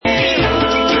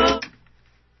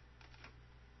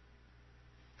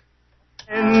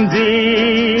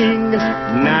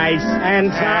and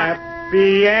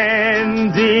happy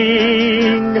ending,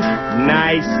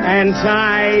 nice and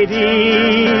tidy.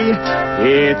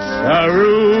 It's a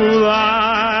rule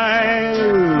I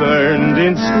learned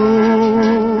in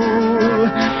school.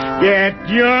 Get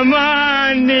your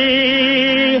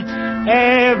money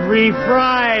every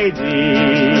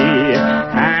Friday.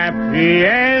 Happy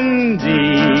endings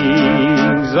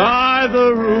are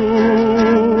the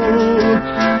rule.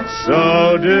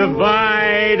 So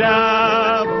divide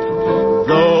up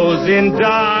those in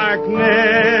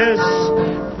darkness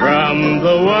from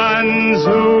the ones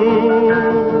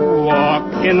who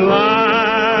walk in light.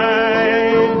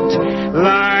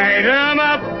 Light 'em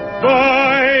up,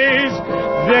 boys,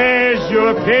 there's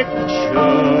your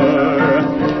picture.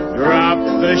 Drop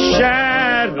the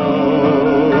shadows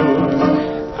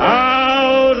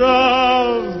out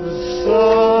of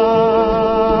sight.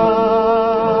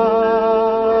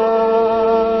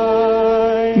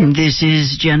 This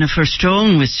is Jennifer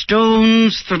Stone with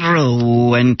Stone's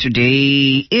Throw, and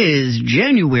today is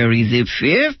January the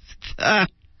 5th,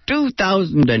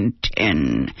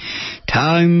 2010.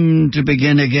 Time to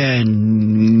begin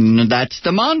again. That's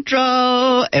the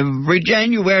mantra. Every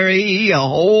January, a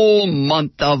whole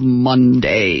month of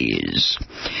Mondays.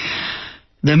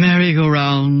 The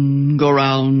merry-go-round, go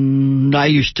round. I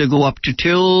used to go up to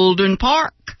Tilden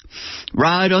Park,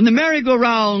 ride on the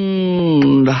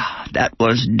merry-go-round. That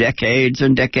was decades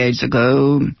and decades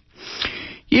ago.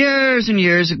 Years and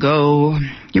years ago.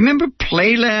 You remember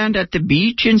Playland at the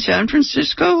beach in San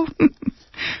Francisco?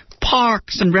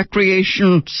 Parks and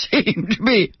recreation seem to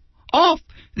be off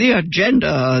the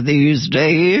agenda these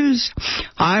days.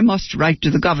 I must write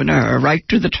to the governor, write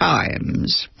to the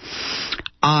Times.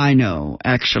 I know,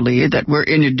 actually, that we're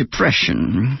in a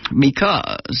depression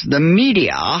because the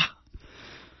media,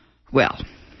 well,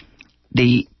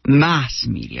 the mass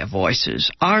media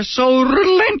voices are so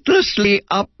relentlessly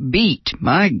upbeat.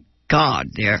 My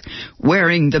God, they're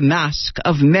wearing the mask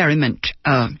of merriment,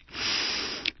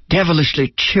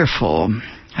 devilishly cheerful.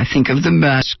 I think of the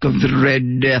Mask of the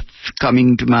Red Death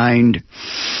coming to mind.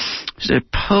 Was it a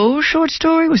Poe short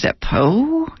story? Was that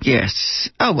Poe? Yes.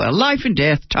 Oh, well, life and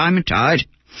death, time and tide.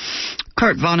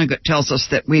 Kurt Vonnegut tells us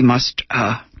that we must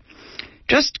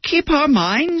just keep our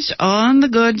minds on the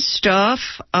good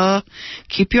stuff.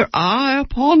 Keep your eye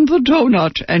upon the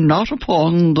donut and not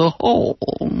upon the hole.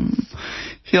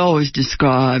 He always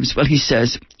describes, well, he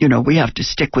says, you know, we have to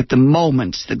stick with the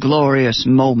moments, the glorious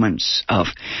moments of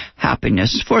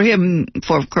happiness. For him,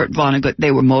 for Kurt Vonnegut,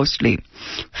 they were mostly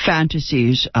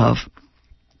fantasies of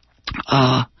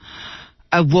a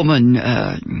woman,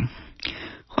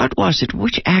 what was it?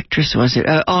 Which actress was it?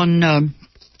 On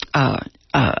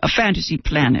A Fantasy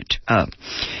Planet.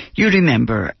 You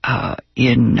remember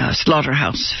in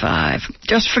Slaughterhouse-Five.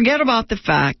 Just forget about the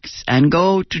facts and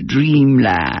go to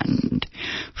dreamland.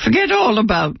 Forget all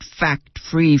about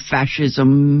fact-free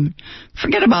fascism.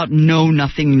 Forget about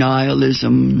know-nothing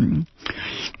nihilism.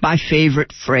 My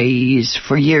favorite phrase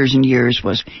for years and years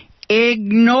was,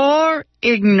 ignore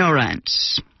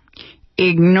ignorance.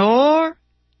 Ignore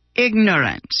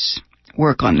ignorance.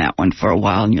 Work on that one for a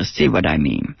while and you'll see what I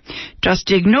mean.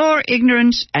 Just ignore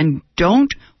ignorance and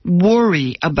don't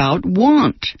worry about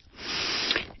want.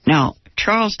 Now,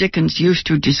 Charles Dickens used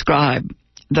to describe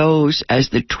those as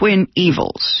the twin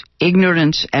evils,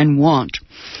 ignorance and want.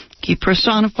 He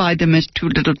personified them as two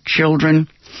little children.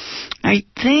 I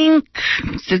think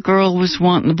the girl was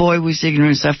want and the boy was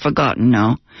ignorance. I've forgotten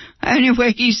now.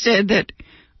 Anyway, he said that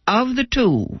of the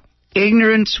two,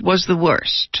 ignorance was the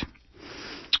worst.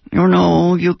 You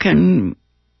know, you can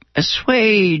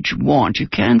assuage want. You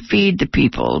can feed the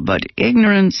people, but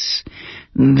ignorance,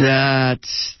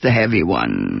 that's the heavy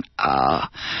one.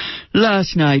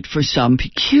 Last night, for some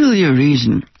peculiar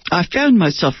reason, I found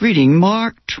myself reading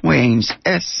Mark Twain's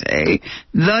essay,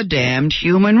 The Damned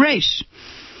Human Race.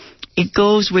 It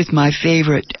goes with my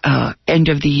favorite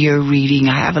end-of-the-year reading.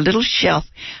 I have a little shelf.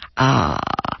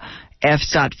 F.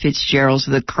 Scott Fitzgerald's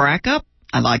The Crack-Up.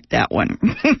 I like that one.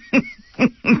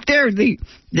 They're the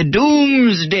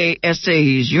doomsday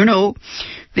essays, you know.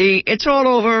 It's all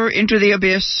over, into the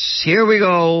abyss. Here we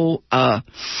go.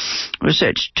 Was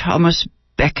it Thomas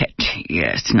Becket?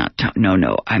 Yes, not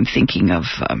no. I'm thinking of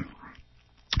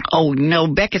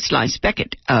Beckett's Lies.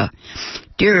 Becket.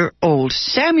 Dear old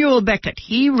Samuel Beckett.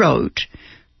 He wrote,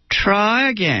 try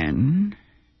again,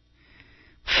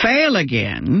 fail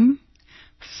again,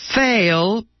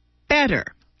 fail better.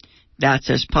 That's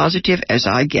as positive as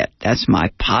I get. That's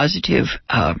my positive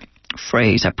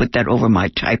phrase. I put that over my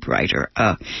typewriter.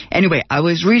 Anyway, I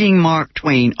was reading Mark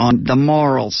Twain on the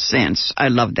moral sense. I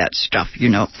love that stuff, you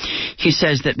know. He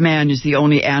says that man is the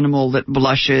only animal that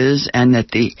blushes, and that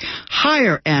the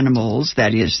higher animals,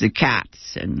 that is the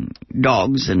cats and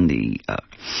dogs and the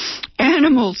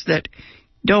animals that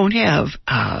don't have,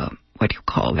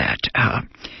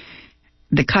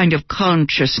 the kind of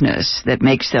consciousness that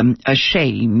makes them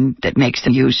ashamed, that makes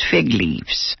them use fig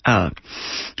leaves.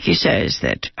 He says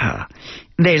that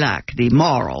they lack the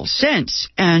moral sense,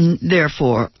 and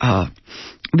therefore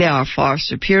they are far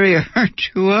superior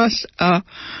to us.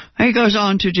 He goes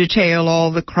on to detail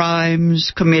all the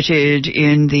crimes committed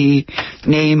in the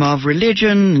name of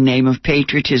religion, the name of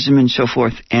patriotism, and so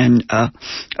forth. And,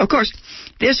 of course,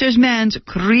 this is man's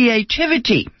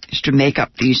creativity, is to make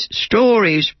up these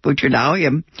stories which allow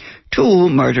him to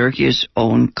murder his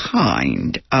own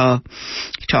kind.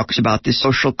 He talks about the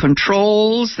social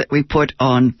controls that we put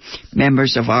on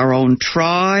members of our own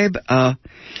tribe.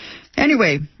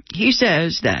 Anyway, he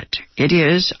says that it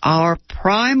is our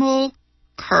primal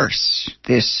curse,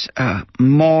 this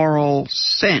moral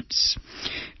sense.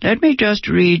 Let me just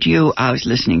read you, I was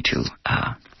listening to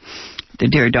the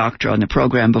dear doctor on the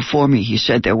program before me. He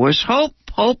said there was hope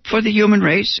for the human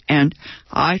race, and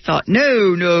I thought,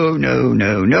 no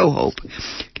hope.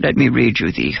 Let me read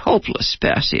you the hopeless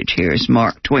passage. Here's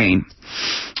Mark Twain.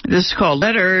 This is called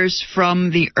Letters from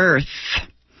the Earth.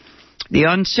 The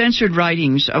uncensored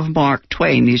writings of Mark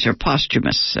Twain. These are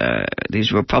posthumous.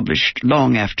 These were published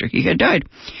long after he had died.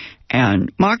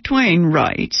 And Mark Twain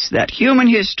writes that human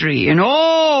history in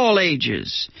all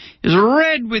ages is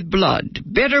red with blood,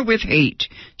 bitter with hate,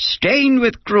 stained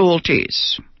with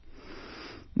cruelties.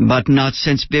 But not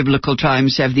since biblical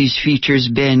times have these features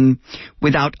been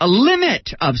without a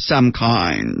limit of some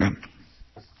kind.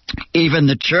 Even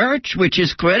the church, which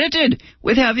is credited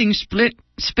with having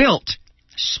spilt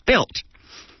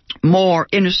more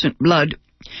innocent blood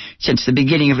since the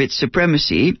beginning of its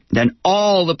supremacy than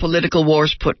all the political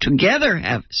wars put together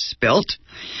have spilt,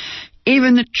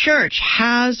 even the church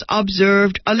has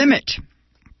observed a limit.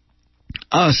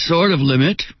 A sort of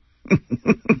limit.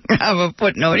 I have a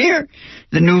footnote here.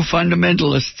 The new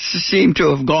fundamentalists seem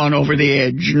to have gone over the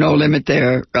edge. No limit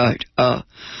there, right?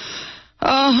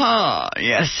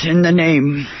 Yes, in the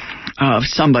name of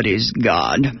somebody's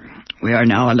God, we are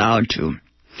now allowed to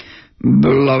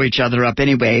blow each other up.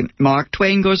 Anyway, Mark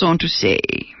Twain goes on to say,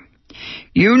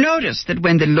 you notice that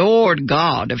when the Lord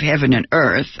God of heaven and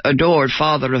earth, adored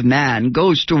Father of man,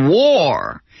 goes to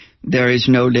war, there is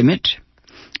no limit.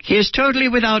 He is totally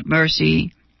without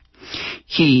mercy.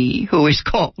 He who is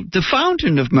called the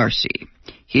fountain of mercy,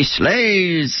 he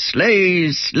slays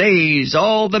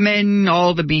all the men,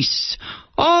 all the beasts,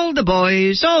 all the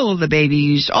boys, all the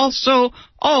babies, also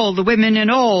all the women and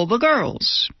all the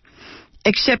girls,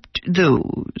 except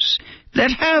those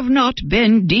that have not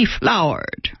been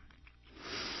deflowered.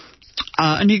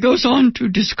 And he goes on to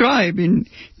describe in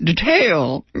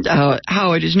detail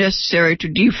how it is necessary to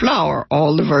deflower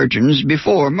all the virgins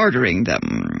before murdering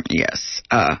them. Yes.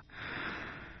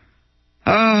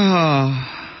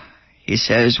 He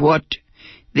says, what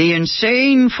the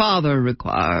insane father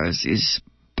requires is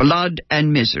blood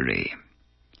and misery.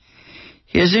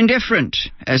 He is indifferent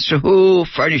as to who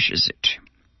furnishes it.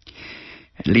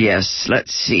 Yes,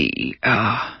 let's see.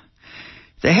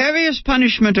 The heaviest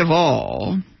punishment of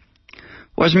all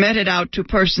was meted out to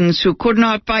persons who could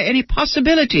not by any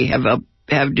possibility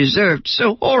have deserved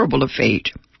so horrible a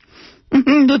fate.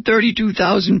 The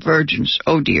 32,000 virgins.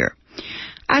 Oh, dear.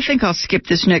 I think I'll skip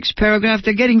this next paragraph.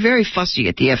 They're getting very fussy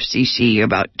at the FCC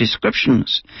about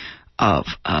descriptions of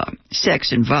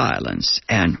sex and violence.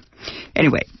 And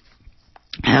anyway,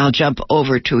 I'll jump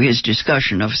over to his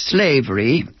discussion of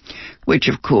slavery, which,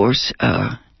 of course,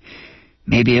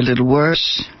 may be a little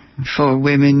worse for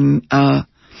women than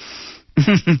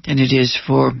it is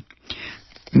for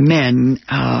men.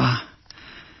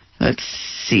 Let's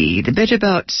see. The bit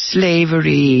about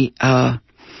slavery.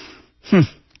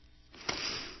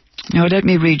 Now, let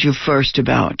me read you first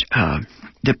about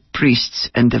the priests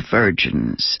and the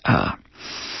virgins.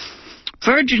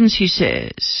 Virgins, he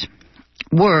says,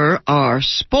 are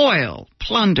spoil,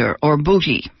 plunder, or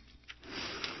booty.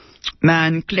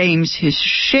 Man claims his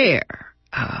share.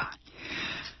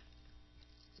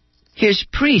 His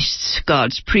priests,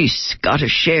 God's priests, got a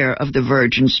share of the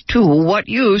virgins too. What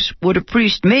use would a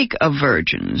priest make of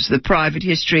virgins? The private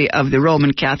history of the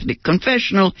Roman Catholic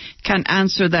confessional can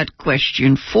answer that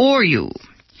question for you.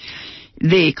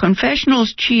 The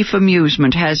confessional's chief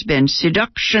amusement has been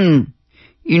seduction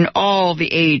in all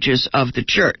the ages of the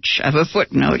church. I have a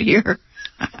footnote here.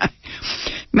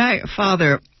 My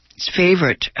father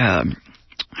favorite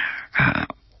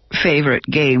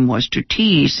game was to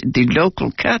tease the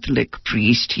local Catholic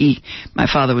priest. My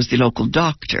father was the local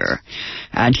doctor,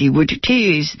 and he would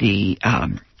tease the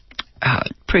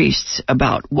priests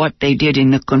about what they did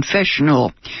in the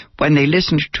confessional when they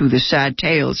listened to the sad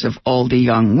tales of all the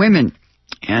young women.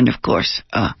 And, of course,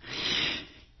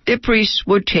 the priests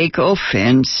would take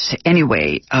offense.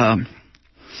 Anyway,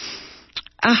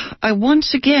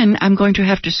 once again, I'm going to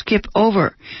have to skip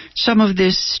over some of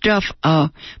this stuff.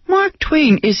 Mark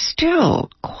Twain is still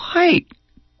quite,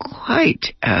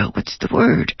 what's the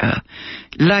word?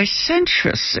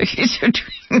 Licentious.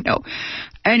 No.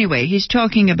 Anyway, he's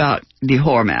talking about the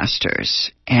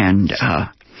whoremasters. And,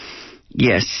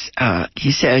 yes,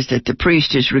 he says that the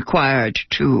priest is required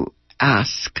to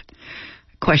ask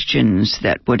questions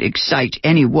that would excite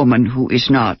any woman who is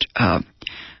not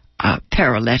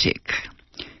paralytic.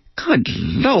 Good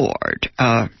Lord.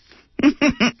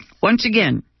 Once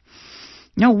again,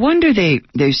 no wonder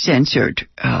they censored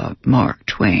Mark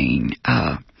Twain.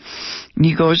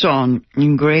 He goes on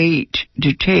in great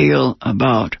detail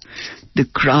about the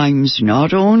crimes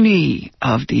not only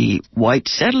of the white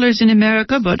settlers in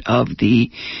America, but of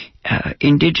the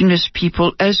indigenous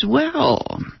people as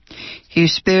well. He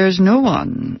spares no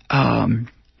one.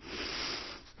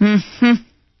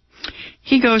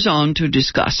 He goes on to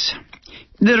discuss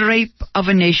the rape of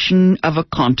a nation, of a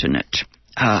continent.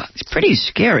 It's pretty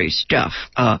scary stuff.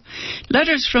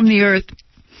 Letters from the Earth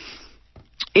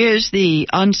is the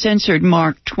uncensored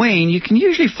Mark Twain. You can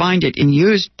usually find it in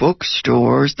used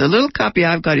bookstores. The little copy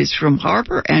I've got is from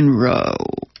Harper and Row.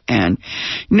 And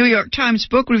New York Times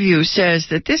Book Review says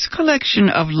that this collection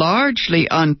of largely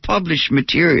unpublished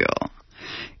material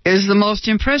is the most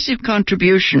impressive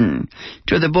contribution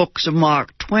to the books of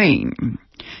Mark Twain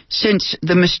since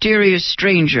The Mysterious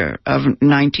Stranger of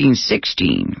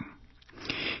 1916.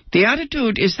 The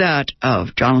attitude is that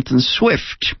of Jonathan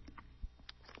Swift.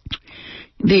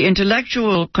 The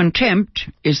intellectual contempt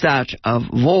is that of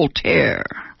Voltaire.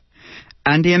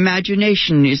 And the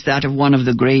imagination is that of one of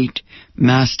the great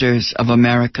masters of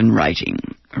American writing.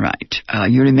 Right.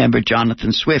 You remember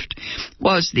Jonathan Swift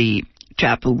was the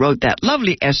chap who wrote that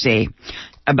lovely essay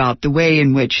about the way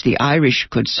in which the Irish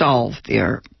could solve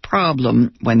their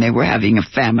problem when they were having a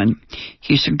famine.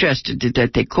 He suggested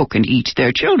that they cook and eat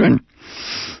their children.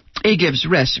 He gives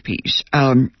recipes.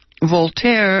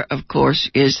 Voltaire, of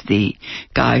course, is the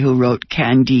guy who wrote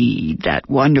Candide, that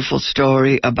wonderful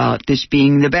story about this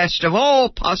being the best of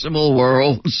all possible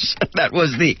worlds. That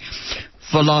was the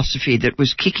philosophy that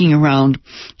was kicking around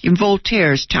in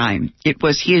Voltaire's time. It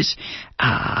was his,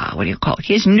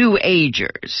 his New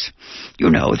Agers. You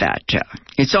know that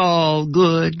it's all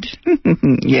good.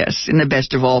 Yes, in the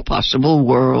best of all possible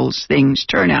worlds, things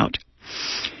turn out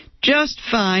just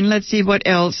fine. Let's see what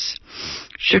else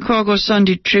Chicago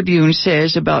Sunday Tribune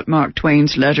says about Mark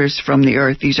Twain's letters from the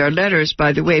earth. These are letters,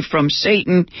 by the way, from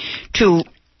Satan to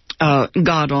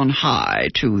God on high,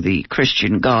 to the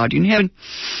Christian God in heaven.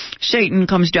 Satan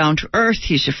comes down to earth.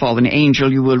 He's a fallen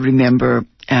angel, you will remember,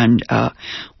 and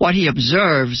what he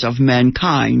observes of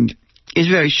mankind is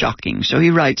very shocking. So he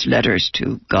writes letters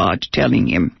to God telling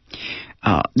him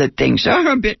that things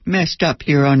are a bit messed up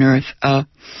here on earth.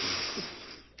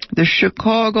 The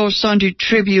Chicago Sunday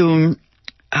Tribune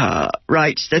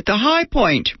writes that the high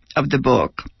point of the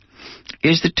book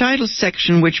is the title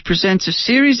section, which presents a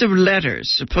series of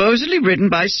letters supposedly written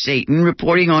by Satan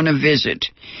reporting on a visit,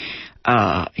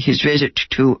 his visit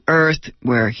to Earth,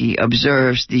 where he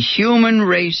observes the human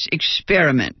race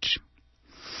experiment.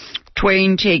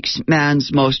 Twain takes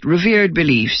man's most revered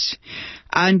beliefs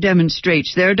and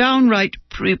demonstrates their downright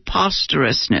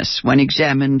preposterousness when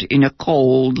examined in a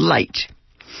cold light.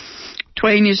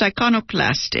 Twain is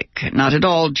iconoclastic, not at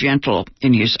all gentle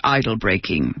in his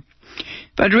idol-breaking.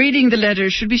 But reading the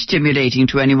letters should be stimulating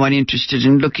to anyone interested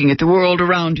in looking at the world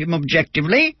around him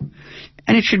objectively,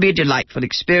 and it should be a delightful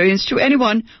experience to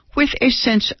anyone with a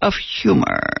sense of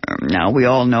humor. Now, we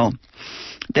all know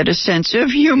that a sense of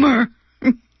humor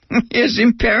is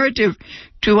imperative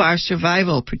to our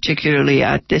survival, particularly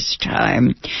at this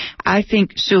time. I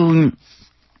think soon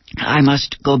I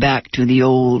must go back to the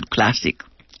old classic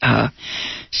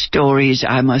stories.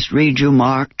 I must read you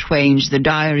Mark Twain's The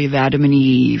Diary of Adam and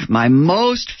Eve, my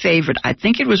most favorite. I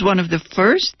think it was one of the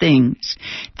first things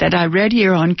that I read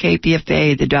here on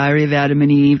KPFA, The Diary of Adam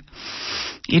and Eve.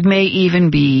 It may even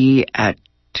be at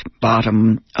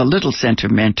bottom a little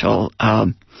sentimental.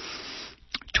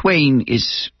 Twain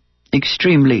is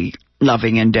extremely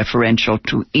loving and deferential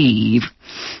to Eve.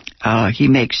 He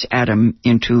makes Adam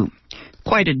into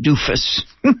quite a doofus.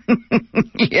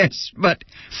 Yes, but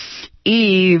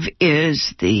Eve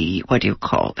is what do you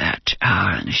call that?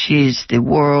 She's the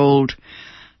world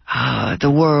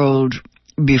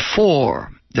before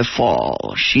the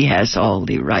fall. She has all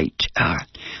the right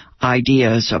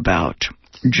ideas about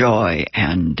joy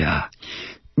and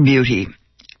beauty,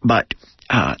 but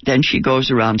then she goes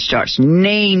around, starts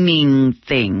naming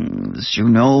things,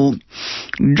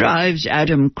 drives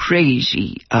Adam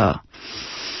crazy.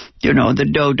 The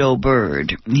dodo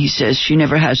bird. He says she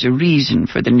never has a reason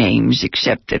for the names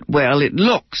except that, well, it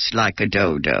looks like a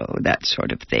dodo, that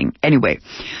sort of thing. Anyway,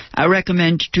 I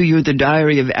recommend to you The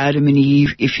Diary of Adam and Eve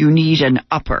if you need an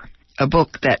upper, a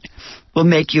book that will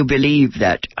make you believe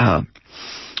that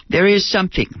there is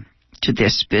something to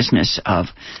this business of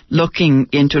looking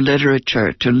into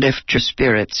literature to lift your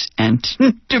spirits and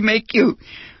to make you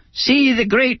see the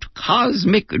great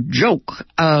cosmic joke.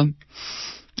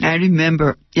 I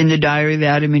remember in The Diary of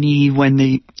Adam and Eve when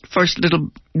the first little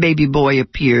baby boy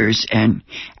appears and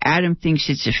Adam thinks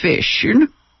it's a fish,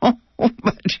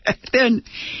 but then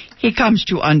he comes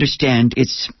to understand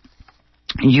its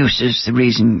uses, the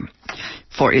reason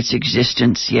for its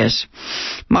existence, yes.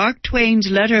 Mark Twain's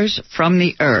Letters from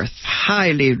the Earth,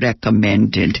 highly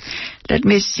recommended. Let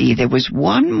me see, there was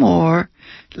one more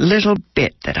little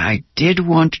bit that I did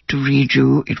want to read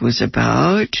you. It was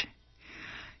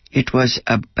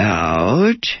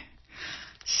about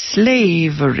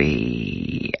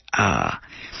slavery,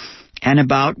 and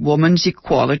about woman's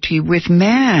equality with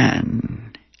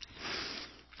man,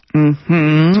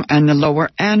 and the lower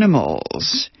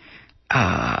animals.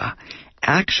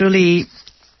 Actually,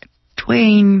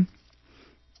 Twain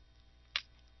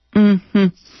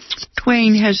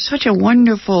has such a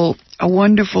wonderful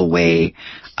way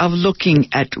of looking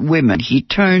at women. He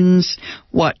turns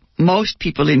what most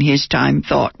people in his time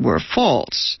thought were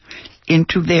false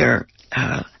into their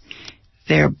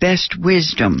best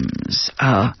wisdoms.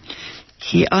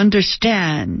 He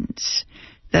understands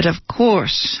that, of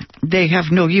course, they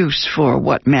have no use for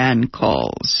what man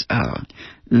calls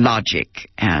logic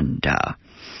and,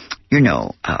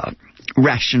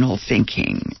 rational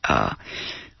thinking.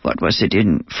 What was it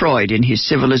in Freud, in his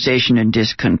Civilization and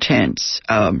Discontents,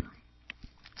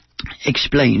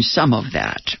 explains some of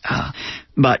that.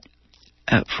 But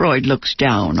Freud looks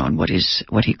down on what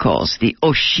he calls the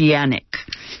oceanic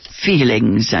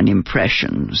feelings and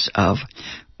impressions of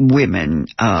women.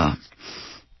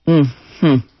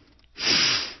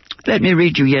 Let me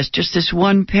read you, just this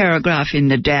one paragraph in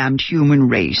The Damned Human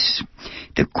Race.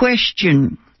 The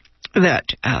question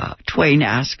that Twain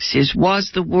asks is,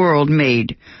 was the world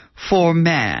made for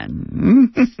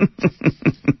man?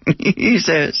 He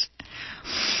says,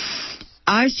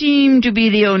 I seem to be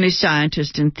the only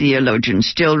scientist and theologian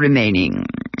still remaining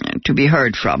to be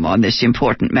heard from on this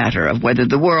important matter of whether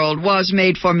the world was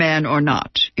made for man or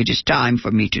not. It is time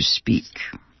for me to speak.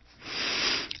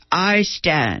 I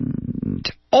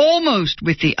stand almost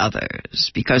with the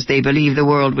others because they believe the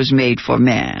world was made for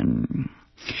man.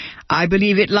 I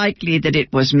believe it likely that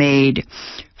it was made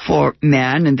for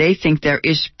man, and they think there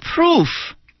is proof,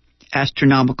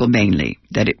 astronomical mainly,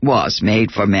 that it was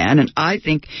made for man, and I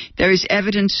think there is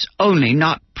evidence only,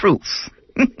 not proof.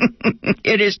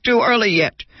 It is too early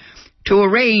yet to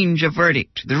arrange a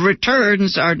verdict. The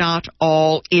returns are not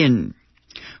all in.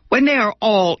 When they are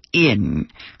all in,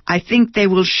 I think they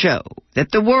will show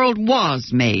that the world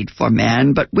was made for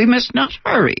man, but we must not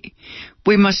hurry.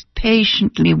 We must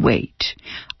patiently wait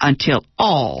until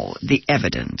all the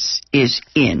evidence is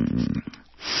in.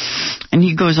 And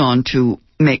he goes on to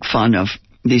make fun of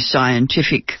the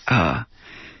scientific,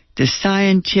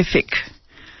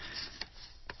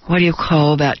 what do you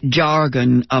call that,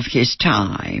 jargon of his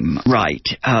time, right?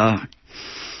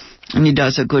 And he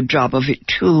does a good job of it,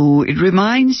 too. It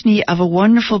reminds me of a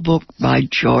wonderful book by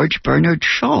George Bernard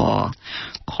Shaw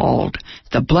called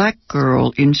The Black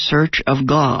Girl in Search of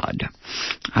God.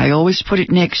 I always put it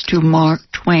next to Mark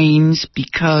Twain's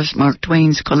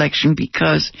collection,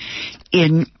 because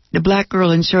in The Black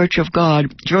Girl in Search of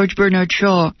God, George Bernard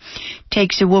Shaw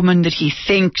takes a woman that he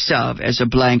thinks of as a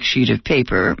blank sheet of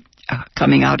paper,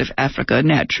 coming out of Africa,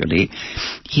 naturally.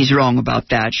 He's wrong about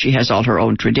that. She has all her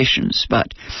own traditions,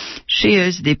 but she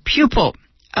is the pupil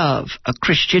of a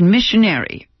Christian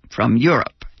missionary from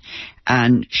Europe,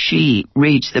 and she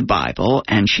reads the Bible,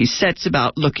 and she sets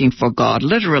about looking for God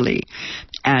literally.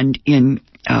 And in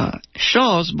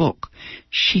Shaw's book,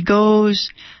 she goes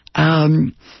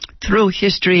through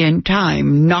history and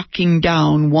time, knocking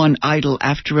down one idol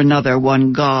after another,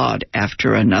 one god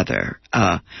after another.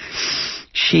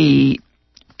 She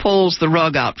pulls the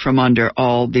rug out from under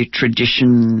all the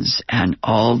traditions and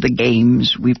all the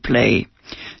games we play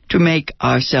to make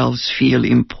ourselves feel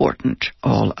important,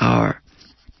 all our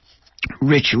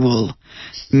ritual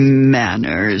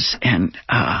manners and,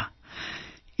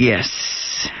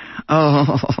 yes.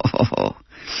 Oh,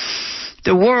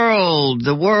 the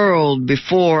world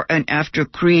before and after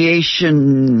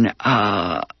creation,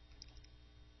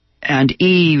 and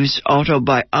Eve's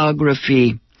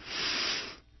autobiography.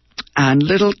 And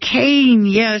little Cain,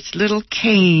 yes, little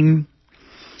Cain.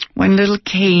 When little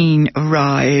Cain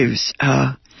arrives,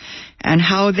 and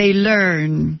how they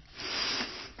learn.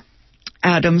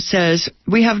 Adam says,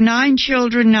 we have 9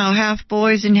 children now, half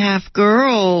boys and half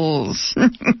girls.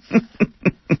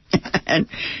 And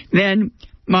then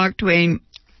Mark Twain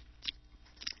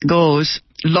goes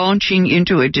launching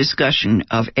into a discussion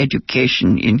of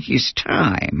education in his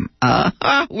time.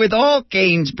 With all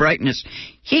Cain's brightness,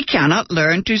 he cannot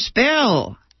learn to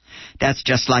spell. That's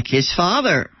just like his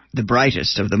father, the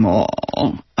brightest of them all.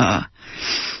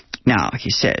 Now, he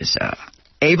says,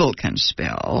 Abel can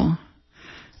spell.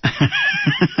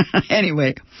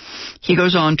 Anyway, he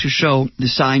goes on to show the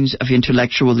signs of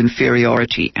intellectual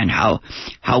inferiority and how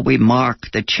we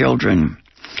mark the children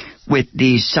with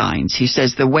these signs. He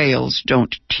says the whales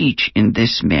don't teach in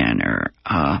this manner.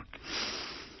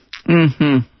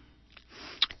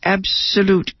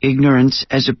 Absolute ignorance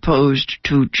as opposed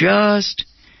to just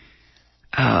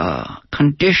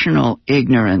conditional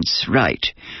ignorance, right?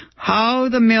 How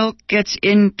the milk gets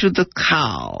into the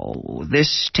cow.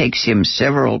 This takes him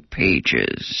several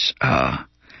pages.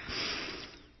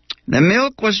 The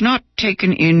milk was not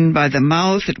taken in by the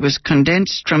mouth. It was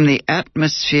condensed from the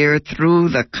atmosphere through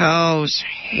the cow's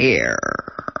hair.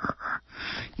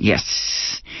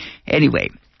 Yes. Anyway,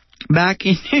 back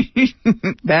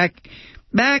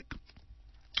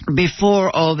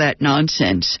before all that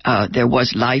nonsense, there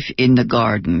was life in the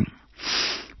garden.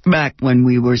 Back when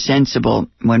we were sensible,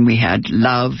 when we had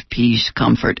love, peace,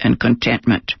 comfort, and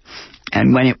contentment,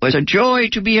 and when it was a joy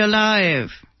to be alive.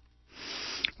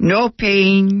 No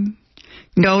pain,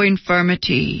 no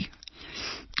infirmity,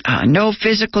 no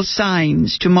physical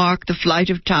signs to mark the flight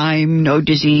of time, no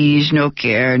disease, no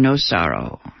care, no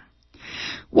sorrow.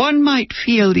 One might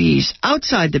feel these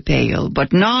outside the pale,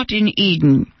 but not in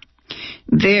Eden.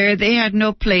 There they had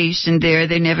no place, and there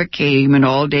they never came, and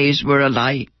all days were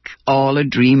alike, all a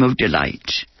dream of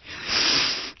delight.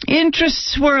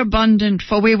 Interests were abundant,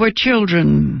 for we were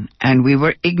children, and we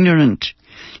were ignorant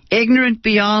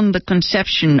beyond the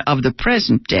conception of the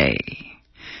present day.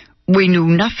 We knew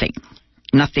nothing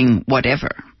whatever.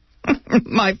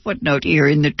 My footnote here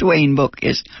in the Twain book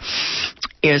is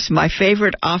my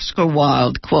favorite Oscar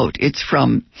Wilde quote. It's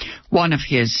from one of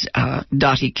his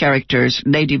Dottie characters,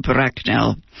 Lady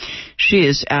Bracknell. She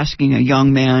is asking a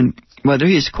young man whether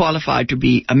he is qualified to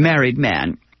be a married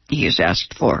man. He is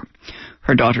asked for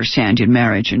her daughter Sandy in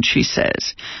marriage, and she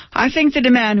says, I think that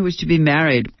a man who is to be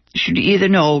married should either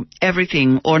know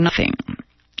everything or nothing.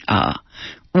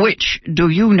 Which do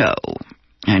you know?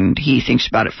 And he thinks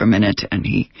about it for a minute, and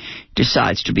he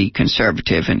decides to be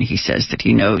conservative, and he says that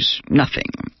he knows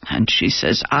nothing. And she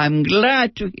says, I'm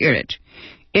glad to hear it.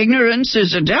 Ignorance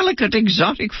is a delicate,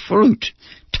 exotic fruit.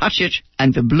 Touch it,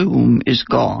 and the bloom is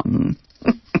gone.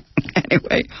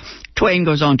 Anyway, Twain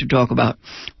goes on to talk about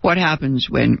what happens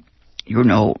when,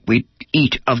 we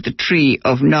eat of the tree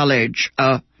of knowledge.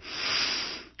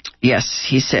 Yes,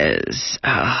 he says,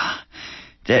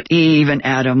 that Eve and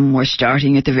Adam were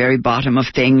starting at the very bottom of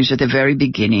things at the very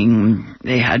beginning.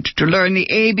 They had to learn the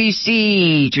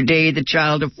ABC. Today, the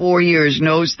child of 4 years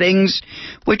knows things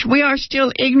which we are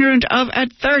still ignorant of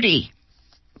at 30.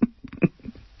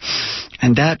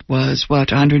 And that was,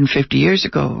 150 years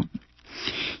ago.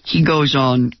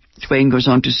 Twain goes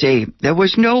on to say, there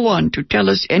was no one to tell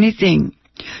us anything.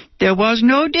 There was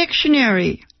no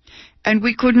dictionary, and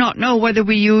we could not know whether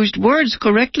we used words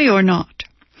correctly or not.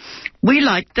 We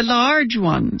liked the large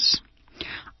ones.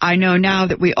 I know now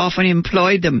that we often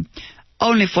employed them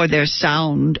only for their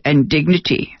sound and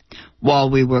dignity, while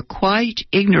we were quite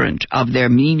ignorant of their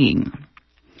meaning.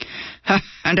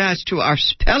 And as to our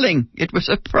spelling, it was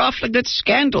a profligate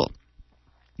scandal.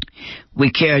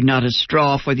 We cared not a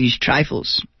straw for these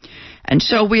trifles, and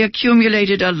so we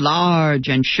accumulated a large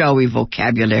and showy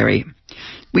vocabulary.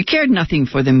 We cared nothing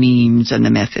for the means and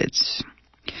the methods.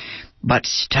 But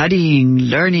studying,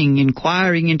 learning,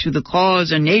 inquiring into the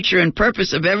cause and nature and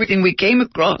purpose of everything we came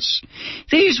across,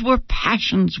 these were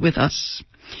passions with us.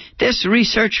 This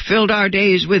research filled our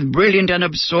days with brilliant and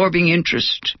absorbing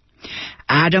interest.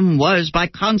 Adam was, by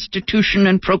constitution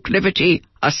and proclivity,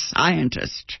 a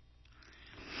scientist.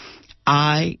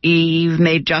 I, Eve,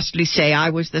 may justly say I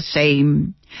was the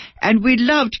same, and we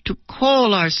loved to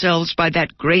call ourselves by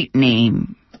that great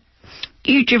name.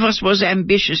 Each of us was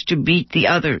ambitious to beat the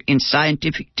other in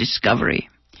scientific discovery.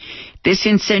 This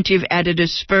incentive added a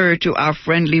spur to our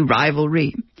friendly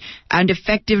rivalry and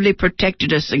effectively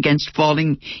protected us against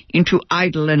falling into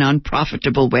idle and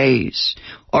unprofitable ways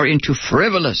or into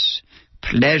frivolous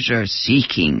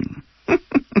pleasure-seeking.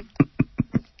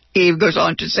 Eve goes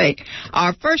on to say,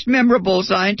 our first memorable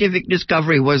scientific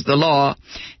discovery was the law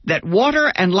that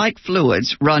water and like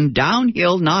fluids run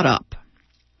downhill, not up.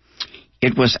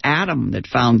 It was Adam that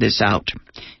found this out.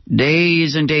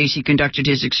 Days and days he conducted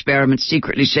his experiments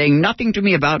secretly, saying nothing to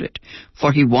me about it,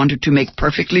 for he wanted to make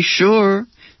perfectly sure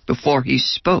before he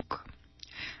spoke.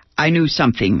 I knew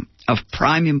something of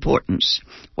prime importance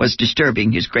was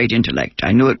disturbing his great intellect.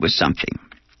 I knew it was something.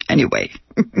 Anyway,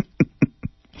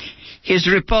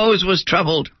 his repose was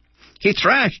troubled. He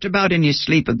thrashed about in his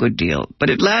sleep a good deal, but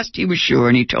at last he was sure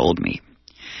and he told me.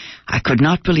 I could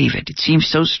not believe it. It seemed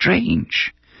so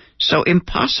strange, so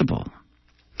impossible.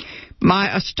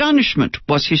 My astonishment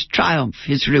was his triumph,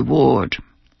 his reward.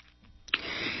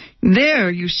 There,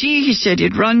 you see, he said,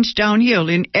 it runs downhill.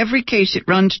 In every case it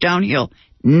runs downhill,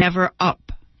 never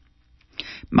up.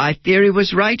 My theory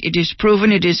was right. It is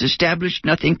proven. It is established.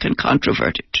 Nothing can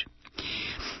controvert it.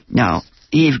 Now,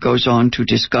 Eve goes on to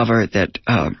discover that,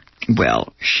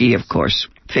 she, of course,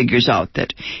 figures out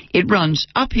that it runs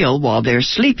uphill while they're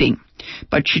sleeping.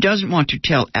 But she doesn't want to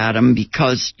tell Adam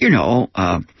because,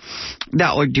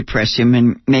 that would depress him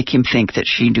and make him think that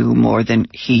she knew more than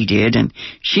he did. And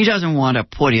she doesn't want to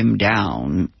put him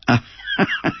down.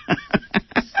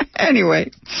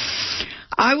 Anyway,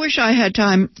 I wish I had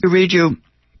time to read you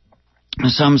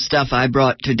some stuff I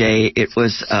brought today. It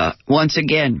was, once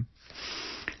again,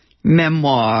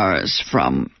 memoirs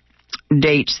from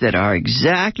dates that are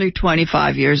exactly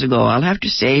 25 years ago. I'll have to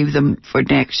save them for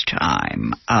next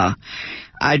time.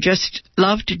 I just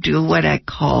love to do what I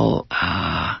call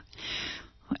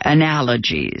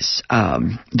analogies,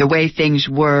 the way things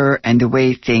were and the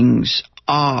way things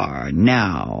are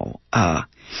now. The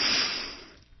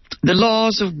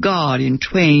laws of God in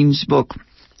Twain's book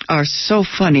are so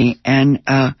funny, and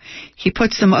he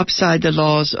puts them upside the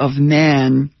laws of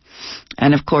man.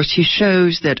 And of course, he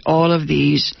shows that all of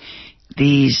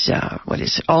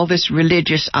all this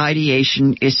religious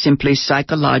ideation is simply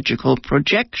psychological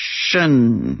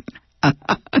projection.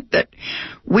 That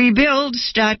we build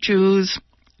statues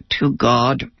to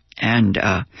God and,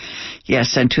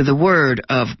 and to the Word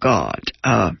of God.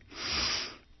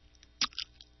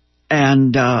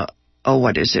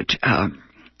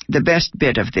 The best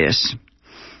bit of this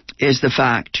is the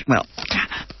fact,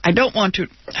 I don't want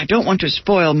to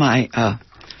spoil my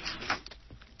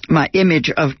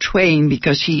image of Twain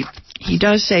because he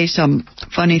does say some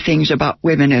funny things about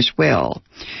women as well.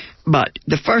 But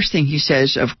the first thing he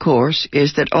says, of course,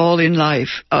 is that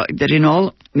that in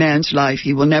all man's life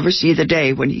he will never see the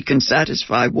day when he can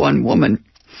satisfy one woman,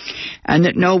 and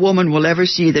that no woman will ever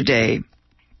see the day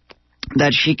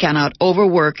that she cannot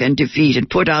overwork and defeat and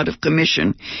put out of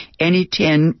commission any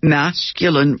 10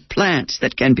 masculine plants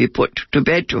that can be put to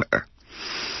bed to her.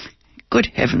 Good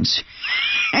heavens.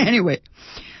 Anyway,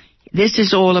 this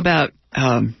is all about,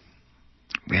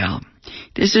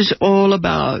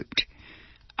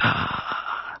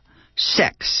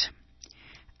 sex.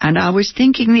 And I was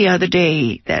thinking the other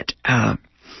day that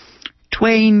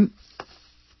Twain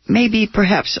may be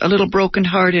perhaps a little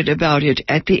broken-hearted about it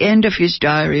at the end of his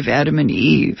diary of Adam and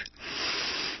Eve.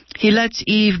 He lets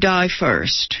Eve die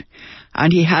first,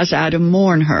 and he has Adam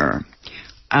mourn her.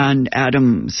 And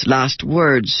Adam's last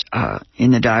words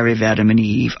in the diary of Adam and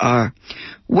Eve are,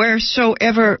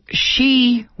 wheresoever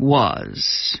she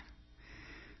was,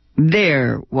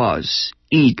 there was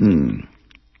Eden.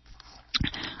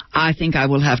 I think I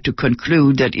will have to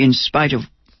conclude that in spite of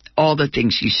all the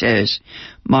things he says,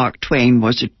 Mark Twain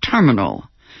was a terminal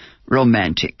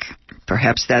romantic.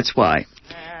 Perhaps that's why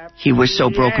he was so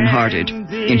broken-hearted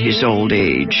in his old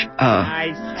age.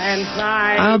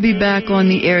 I'll be back on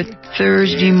the air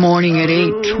Thursday morning at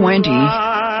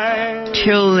 8:20.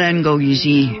 Till then, go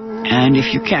easy. And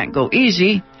if you can't go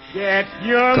easy,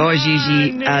 go as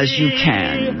easy as you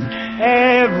can.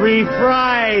 Every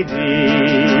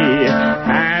Friday,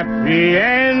 happy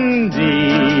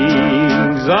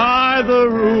endings are the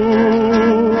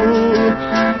rule.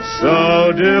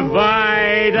 So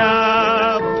divide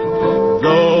up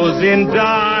those in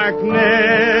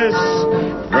darkness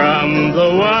from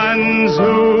the ones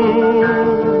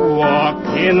who walk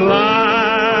in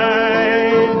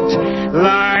light.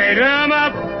 Light 'em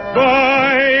up,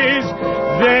 boys,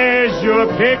 there's your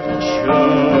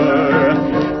picture.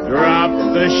 Drop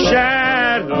the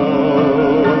shadows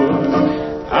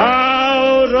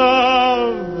out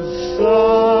of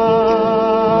sight.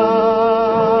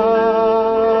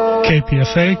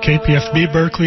 KPFA, KPFB Berkeley,